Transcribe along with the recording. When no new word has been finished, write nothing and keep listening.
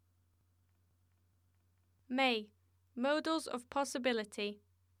May. Modals of possibility.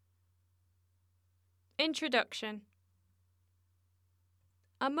 Introduction.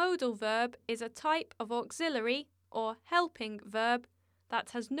 A modal verb is a type of auxiliary or helping verb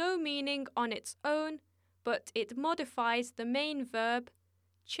that has no meaning on its own, but it modifies the main verb,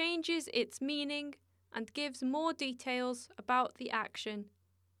 changes its meaning, and gives more details about the action.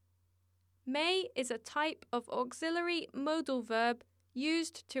 May is a type of auxiliary modal verb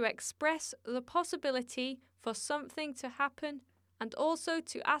used to express the possibility for something to happen and also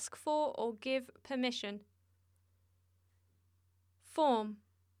to ask for or give permission. Form.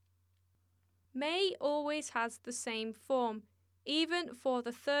 May always has the same form, even for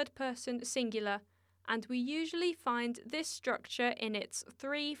the third person singular, and we usually find this structure in its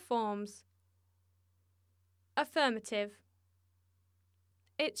three forms. Affirmative.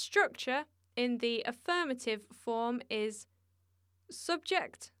 Its structure in the affirmative form is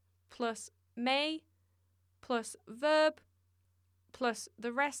subject plus may plus verb plus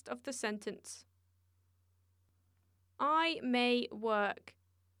the rest of the sentence. I may work.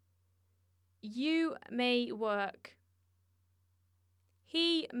 You may work.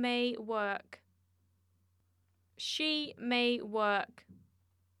 He may work. She may work.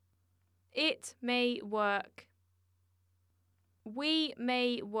 It may work. We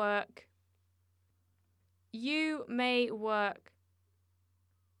may work. You may work.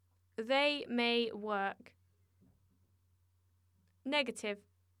 They may work. Negative.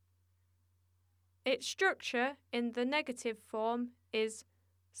 Its structure in the negative form is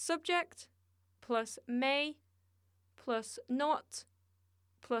subject plus may plus not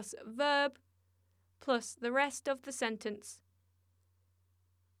plus verb plus the rest of the sentence.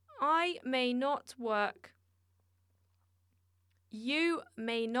 I may not work. You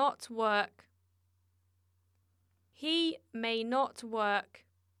may not work. He may not work.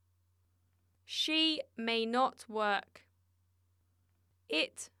 She may not work.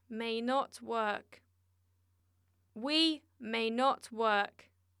 It may not work. We may not work.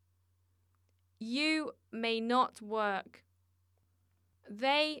 You may not work.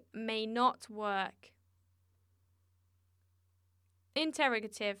 They may not work.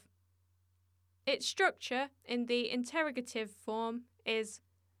 Interrogative. Its structure in the interrogative form is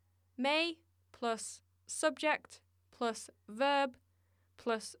may plus subject plus verb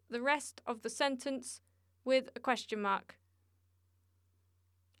plus the rest of the sentence with a question mark.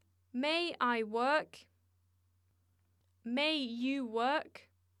 May I work? May you work?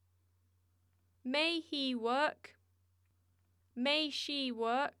 May he work? May she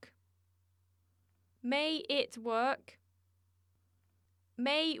work? May it work?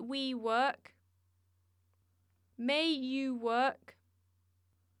 May we work? May you work?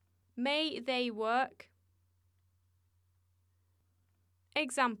 May they work?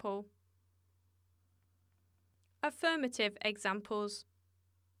 Example. Affirmative examples.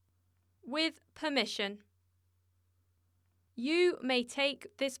 With permission. You may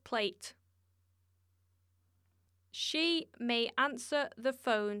take this plate. She may answer the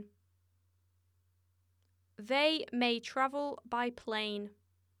phone. They may travel by plane.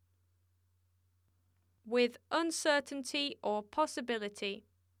 With uncertainty or possibility.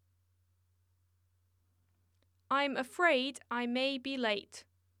 I'm afraid I may be late.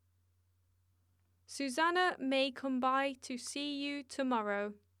 Susanna may come by to see you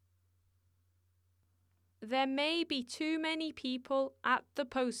tomorrow. There may be too many people at the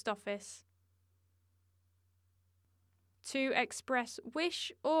post office. To express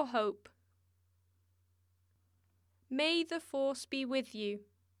wish or hope. May the force be with you.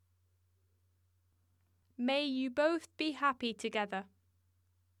 May you both be happy together.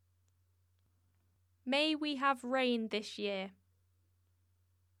 May we have rain this year.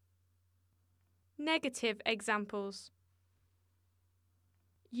 Negative examples.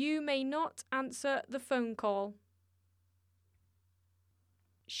 You may not answer the phone call.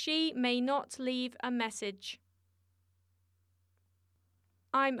 She may not leave a message.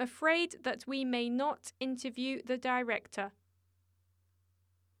 I'm afraid that we may not interview the director.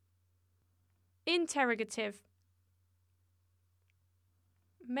 Interrogative.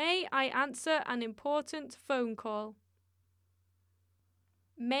 May I answer an important phone call?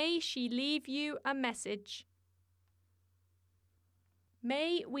 May she leave you a message?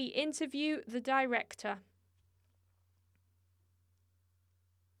 May we interview the director?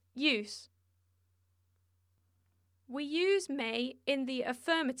 Use. We use may in the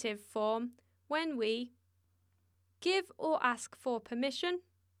affirmative form when we give or ask for permission,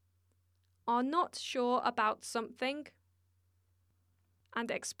 are not sure about something, and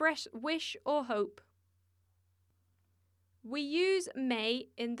express wish or hope. We use may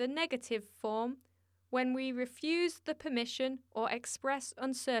in the negative form when we refuse the permission or express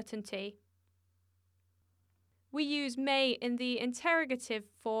uncertainty. We use may in the interrogative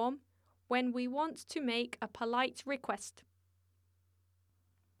form when we want to make a polite request.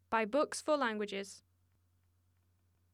 Buy books for languages.